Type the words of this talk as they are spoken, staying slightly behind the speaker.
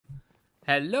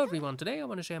Hello everyone, today I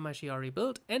want to share my Chiori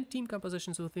build and team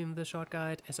compositions within the short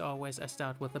guide. As always, I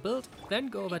start with the build, then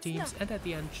go over teams, and at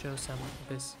the end show some of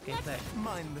this gameplay.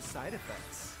 Mind the side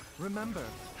effects. Remember,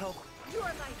 help. Your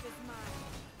life is mine.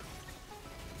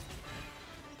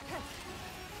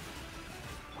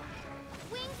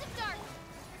 Wings of dark.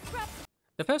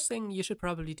 The first thing you should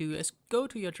probably do is go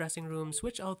to your dressing room,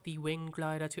 switch out the wing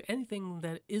glider to anything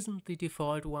that isn't the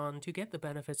default one to get the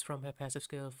benefits from her passive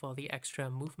skill for the extra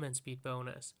movement speed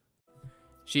bonus.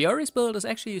 Chiori's build is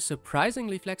actually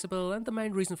surprisingly flexible, and the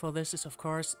main reason for this is of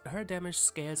course her damage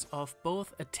scales of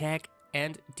both attack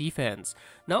and defense.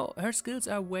 Now, her skills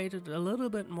are weighted a little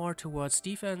bit more towards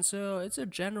defense, so it's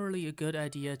generally a good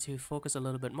idea to focus a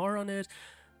little bit more on it.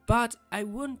 But I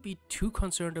wouldn't be too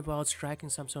concerned about striking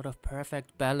some sort of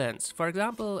perfect balance. For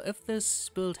example, if this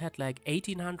build had like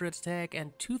 1800 attack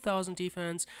and 2000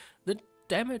 defense, the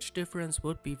damage difference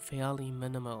would be fairly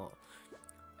minimal.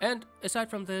 And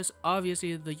aside from this,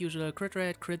 obviously the usual crit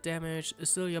rate, crit damage is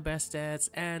still your best stats,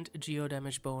 and geo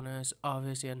damage bonus,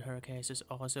 obviously in her case, is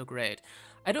also great.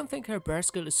 I don't think her burst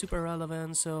skill is super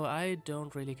relevant, so I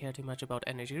don't really care too much about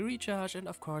energy recharge, and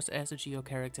of course as a geo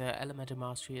character, elemental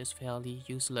mastery is fairly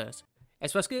useless.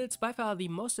 As for skills, by far the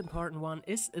most important one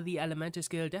is the elemental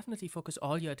skill. Definitely focus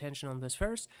all your attention on this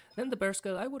first. Then the burst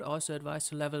skill, I would also advise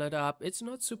to level it up. It's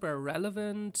not super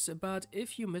relevant, but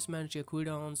if you mismanage your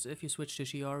cooldowns, if you switch to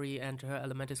Chiori and her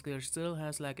elemental skill still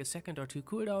has like a second or two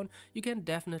cooldown, you can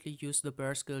definitely use the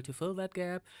burst skill to fill that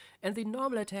gap. And the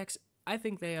normal attacks, I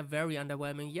think they are very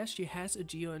underwhelming. Yes, she has a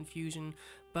geo infusion,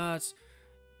 but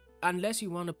unless you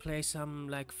want to play some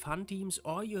like fun teams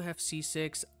or you have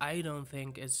C6, I don't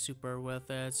think it's super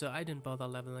worth it, so I didn't bother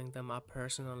leveling them up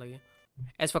personally.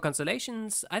 As for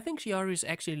Constellations, I think Chiori's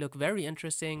actually look very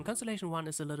interesting. Constellation 1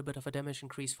 is a little bit of a damage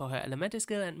increase for her elemental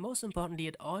skill, and most importantly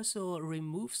it also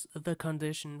removes the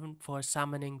condition for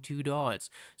summoning 2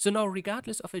 dolls. So now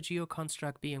regardless of a geo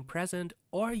construct being present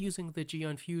or using the geo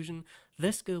infusion,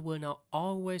 this skill will now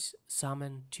always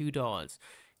summon 2 dolls.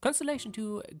 Constellation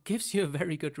 2 gives you a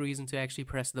very good reason to actually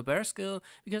press the burst skill,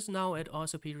 because now it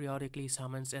also periodically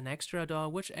summons an extra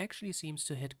doll, which actually seems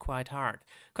to hit quite hard.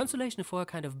 Constellation 4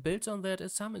 kind of builds on that,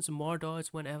 it summons more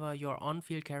dolls whenever your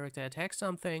on-field character attacks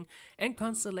something, and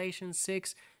Constellation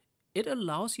 6, it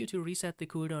allows you to reset the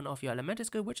cooldown of your elemental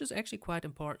skill, which is actually quite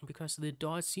important because the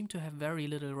dolls seem to have very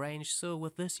little range, so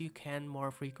with this you can more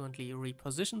frequently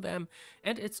reposition them,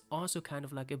 and it's also kind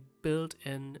of like a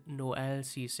built-in Noel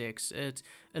C6. It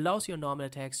allows your normal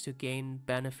attacks to gain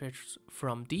benefits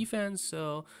from defense,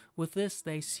 so with this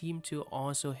they seem to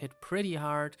also hit pretty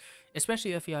hard,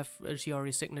 especially if you have a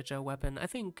Chiori signature weapon. I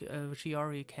think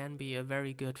Chiori can be a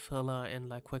very good filler in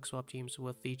like quick swap teams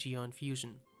with the Geo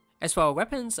Infusion. As for our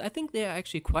weapons, I think there are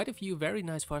actually quite a few very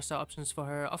nice 4-star options for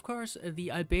her. Of course, the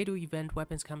Albedo event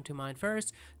weapons come to mind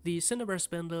first. The Cinnabar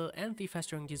Spindle and the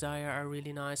Festering Desire are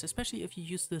really nice, especially if you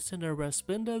use the Cinnabar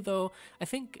Spindle, though I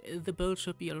think the build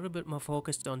should be a little bit more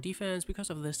focused on defense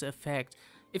because of this effect.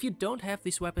 If you don't have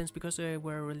these weapons because they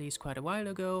were released quite a while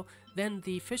ago, then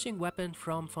the fishing weapon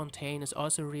from Fontaine is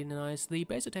also really nice. The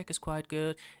base attack is quite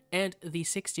good, and the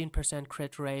 16%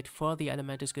 crit rate for the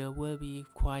elemental skill will be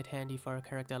quite handy for a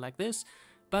character like this.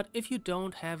 But if you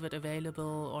don't have it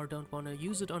available or don't want to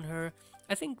use it on her,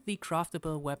 I think the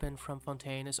craftable weapon from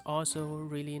Fontaine is also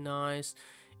really nice.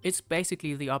 It's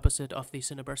basically the opposite of the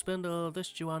Cinnabar Spindle.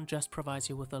 This one just provides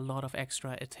you with a lot of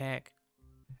extra attack.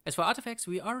 As for artifacts,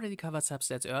 we already covered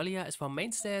substats earlier. As for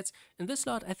main stats, in this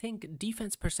slot I think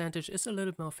defense percentage is a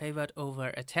little more favored over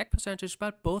attack percentage,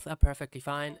 but both are perfectly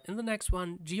fine. In the next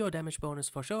one, geo damage bonus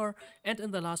for sure, and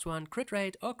in the last one, crit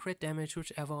rate or crit damage,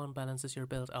 whichever one balances your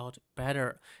build out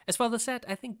better. As for the set,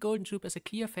 I think Golden Troop is a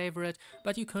clear favorite,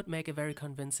 but you could make a very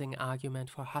convincing argument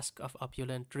for Husk of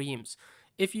Opulent Dreams.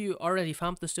 If you already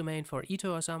farmed this domain for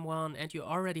Ito or someone, and you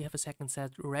already have a second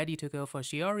set ready to go for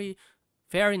Chiori,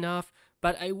 fair enough,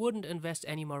 but I wouldn't invest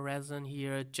any more resin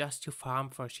here just to farm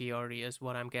for Chiori is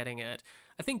what I'm getting at.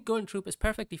 I think Golden Troop is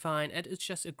perfectly fine, and it's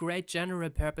just a great general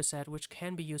purpose set which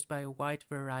can be used by a wide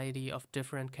variety of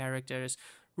different characters.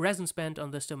 Resin spent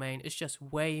on this domain is just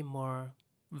way more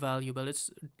valuable, it's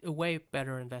a way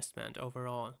better investment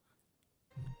overall.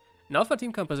 Now for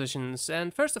team compositions,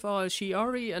 and first of all,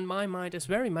 Chiori in my mind is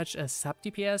very much a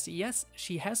sub-DPS. Yes,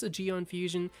 she has a Geo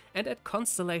Infusion, and at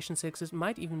Constellation 6 it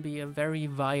might even be a very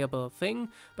viable thing,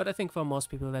 but I think for most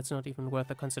people that's not even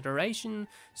worth a consideration,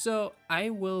 so I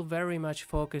will very much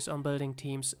focus on building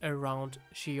teams around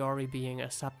Chiori being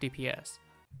a sub-DPS.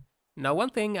 Now one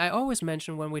thing I always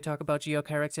mention when we talk about Geo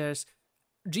characters,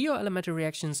 Geo-elemental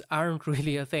reactions aren't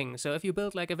really a thing, so if you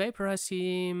build like a Vaporize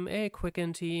team, a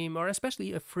Quicken team, or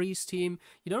especially a Freeze team,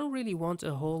 you don't really want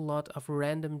a whole lot of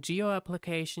random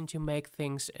geo-application to make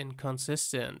things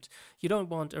inconsistent. You don't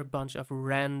want a bunch of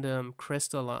random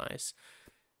Crystallize.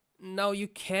 Now you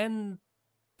can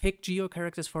pick geo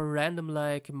characters for random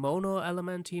like mono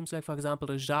element teams, like for example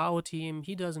the Zhao team.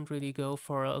 He doesn't really go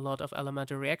for a lot of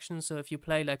elemental reactions, so if you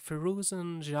play like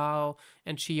Feruzen, Zhao,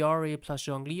 and Chiori plus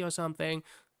Zhongli or something,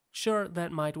 sure,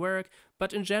 that might work,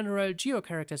 but in general, geo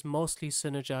characters mostly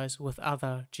synergize with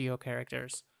other geo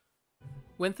characters.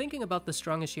 When thinking about the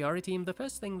strongest Chiori team, the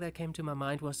first thing that came to my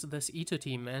mind was this Ito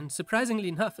team, and surprisingly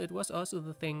enough, it was also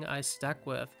the thing I stuck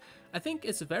with. I think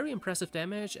it's very impressive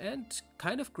damage and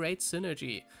kind of great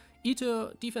synergy.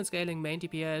 Ito, defense scaling main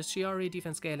DPS, Chiori,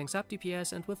 defense scaling sub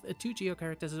DPS, and with 2 geo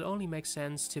characters it only makes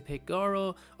sense to pick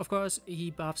Goro. Of course,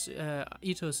 he buffs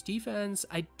Ito's defense.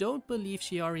 I don't believe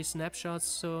Chiori snapshots,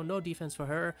 so no defense for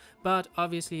her, but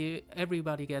obviously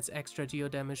everybody gets extra geo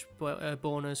damage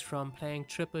bonus from playing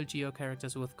triple geo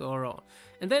characters with Goro.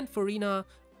 And then Furina,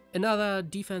 another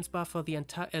defense buff for the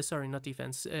entire, sorry, not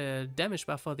defense, damage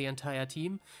buff for the entire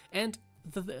team. And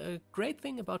the great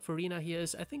thing about Furina here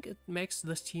is I think it makes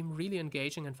this team really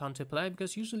engaging and fun to play,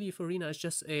 because usually Furina is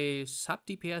just a sub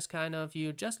DPS kind of,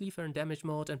 you just leave her in damage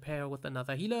mode and pair her with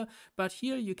another healer, but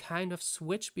here you kind of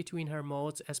switch between her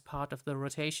modes as part of the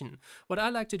rotation. What I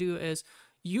like to do is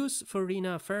use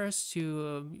Furina first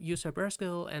to use her burst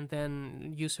skill and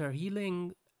then use her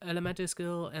healing elemental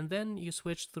skill, and then you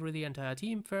switch through the entire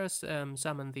team. First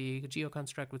summon the geo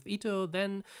construct with Ito,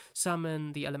 then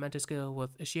summon the elemental skill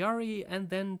with Chiori,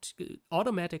 and then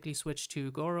automatically switch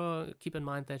to Goro. Keep in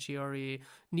mind that Chiori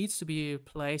needs to be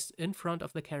placed in front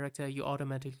of the character you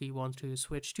automatically want to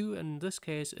switch to. In this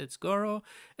case it's Goro,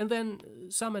 and then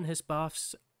summon his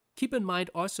buffs. Keep in mind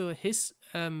also his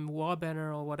war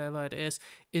banner or whatever it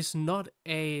is not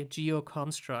a geo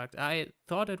construct. I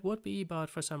thought it would be, but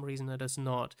for some reason it is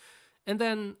not. And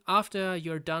then after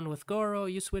you're done with Goro,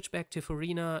 you switch back to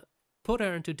Furina, put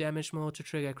her into damage mode to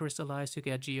trigger Crystallize to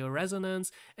get geo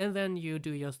resonance, and then you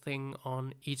do your thing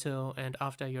on Ito, and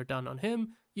after you're done on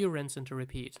him, you rinse and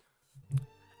repeat.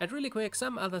 And really quick,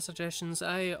 some other suggestions.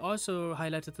 I also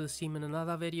highlighted this team in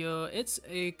another video. It's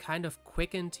a kind of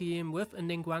quicken team with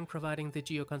Ningguang providing the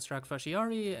geo construct for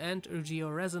Chiori and geo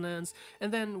resonance,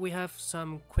 and then we have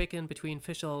some quicken between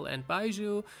Fischl and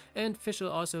Baiju, and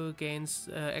Fischl also gains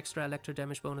extra electro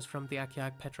damage bonus from the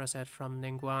Akiak Petra set from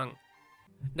Ningguang.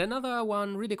 Another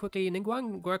one, really quickly,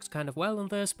 Ningguang works kind of well in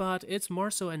this, but it's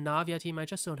more so a Navia team. I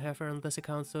just don't have her on this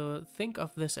account, so think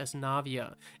of this as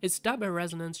Navia. It's double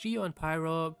resonance, Geo and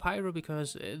Pyro. Pyro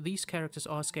because these characters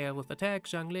all scale with attack,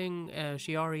 Xiangling,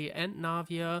 Chiori and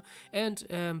Navia, and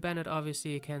Bennett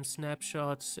obviously can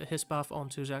snapshot his buff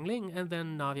onto Xiangling, and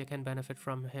then Navia can benefit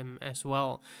from him as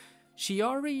well.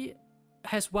 Chiori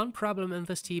has one problem in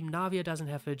this team. Navia doesn't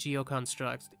have a geo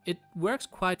construct. It works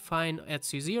quite fine at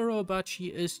C0, but she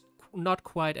is not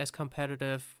quite as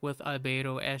competitive with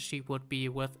Albedo as she would be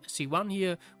with C1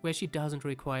 here, where she doesn't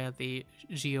require the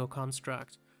geo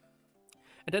construct.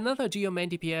 And another Geo main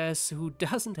DPS who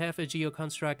doesn't have a Geo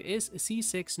construct is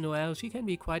C6 Noelle. She can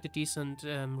be quite a decent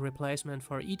replacement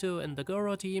for Ito in the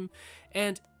Goro team.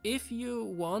 And if you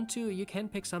want to, you can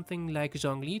pick something like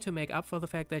Zhongli to make up for the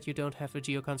fact that you don't have a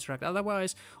Geo construct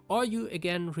otherwise. Or you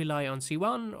again rely on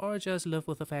C1, or just live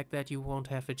with the fact that you won't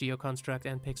have a Geo construct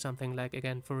and pick something like,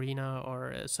 again, Furina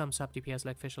or some sub DPS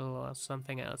like Fischl or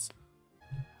something else.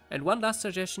 And one last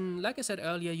suggestion, like I said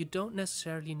earlier, you don't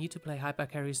necessarily need to play hyper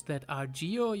carries that are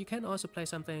Geo. You can also play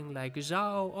something like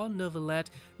Zhao or Neuvillette.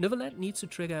 Neuvillette needs to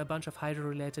trigger a bunch of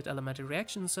Hydro-related elemental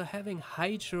reactions, so having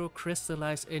Hydro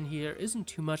crystallize in here isn't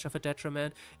too much of a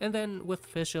detriment. And then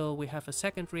with Fischl we have a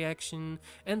second reaction,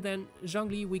 and then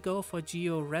Zhongli we go for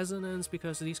Geo Resonance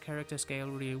because these characters scale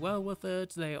really well with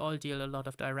it. They all deal a lot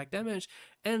of direct damage.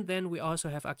 And then we also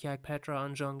have Akiak Petra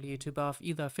on Zhongli to buff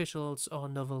either Fischl's or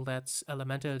Neuvillette's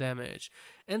elemental damage.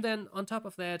 And then on top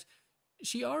of that,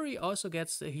 Chiori also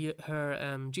gets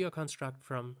her Geo Construct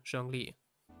from Zhongli.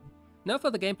 Now for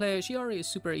the gameplay, Chiori is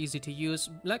super easy to use.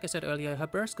 Like I said earlier, her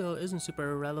burst skill isn't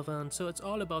super relevant, so it's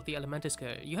all about the elemental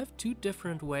skill. You have two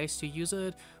different ways to use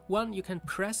it. One, you can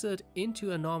press it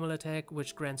into a normal attack,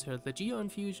 which grants her the Geo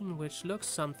Infusion, which looks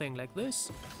something like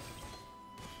this.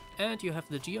 And you have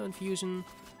the Geo Infusion,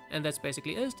 and that's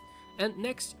basically it. And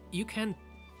next, you can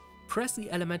press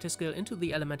the elemental skill into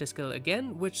the elemental skill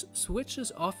again, which switches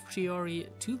off Chiori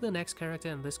to the next character.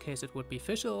 In this case it would be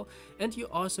Fischl, and you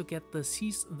also get the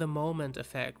seize the moment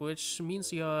effect, which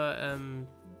means your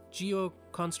Geo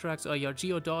constructs or your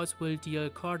Geo dolls will deal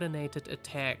coordinated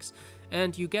attacks.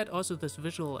 And you get also this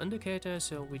visual indicator,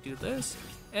 so we do this,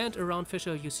 and around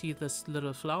Fisher you see this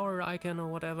little flower icon or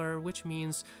whatever, which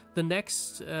means the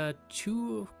next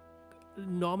 2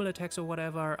 normal attacks or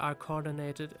whatever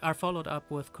are followed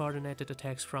up with coordinated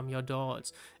attacks from your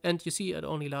dolls. And you see it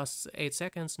only lasts 8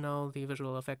 seconds. Now the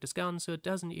visual effect is gone, so it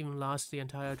doesn't even last the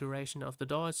entire duration of the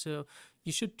dolls, so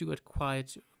you should do it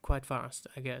quite fast,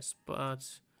 I guess.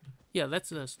 But yeah, that's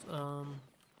this.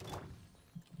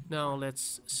 Now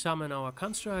let's summon our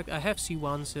construct. I have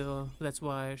C1, so that's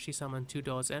why she summoned 2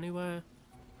 dolls anyway.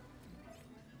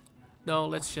 Now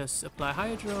let's just apply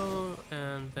Hydro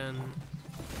and then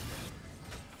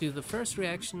do the first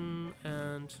reaction,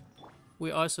 and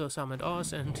we also summoned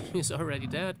Oz, and he's already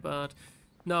dead, but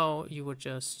now you would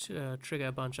just trigger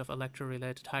a bunch of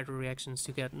electro-related Hydro reactions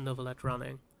to get Novelet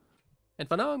running. And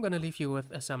for now I'm gonna leave you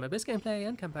with some Abyss gameplay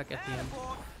and come back at the end.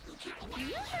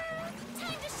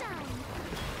 Time to shine!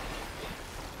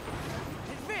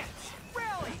 Advance!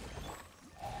 Rally!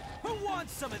 Who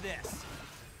wants some of this?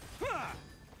 Huh!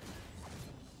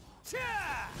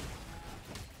 Cha!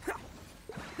 Huh!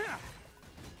 Huh!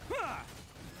 Huh!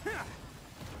 Huh!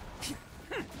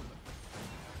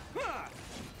 Huh!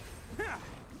 Huh!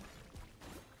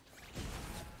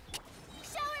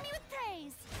 Shower me with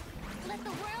praise! Let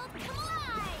the world come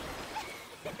alive!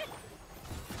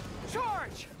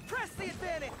 Charge! Press the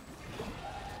advantage!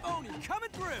 Oni coming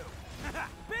through!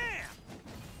 Bam!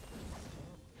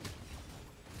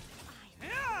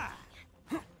 Yeah!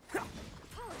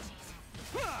 Apologies.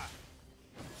 Ha!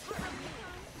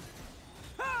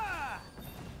 Ha!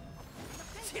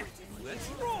 Let's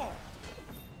roll!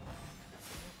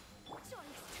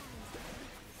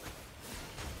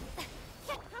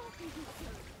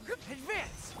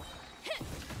 Advance!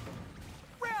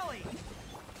 Rally!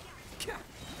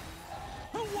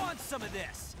 Who wants some of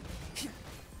this?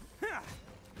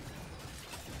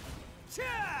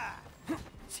 Cha!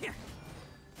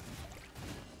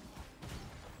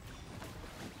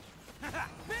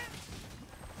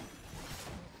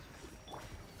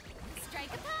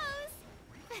 Strike a pose!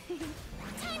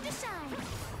 Time to shine!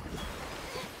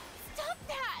 Stop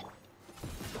that!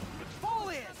 Fall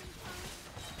in!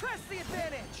 Press the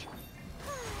advantage!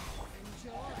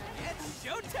 It's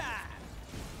showtime!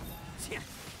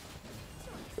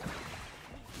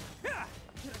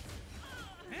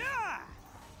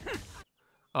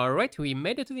 Alright, we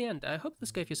made it to the end. I hope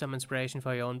this gave you some inspiration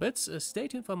for your own bits. Stay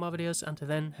tuned for more videos. Until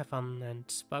then, have fun and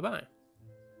bye bye.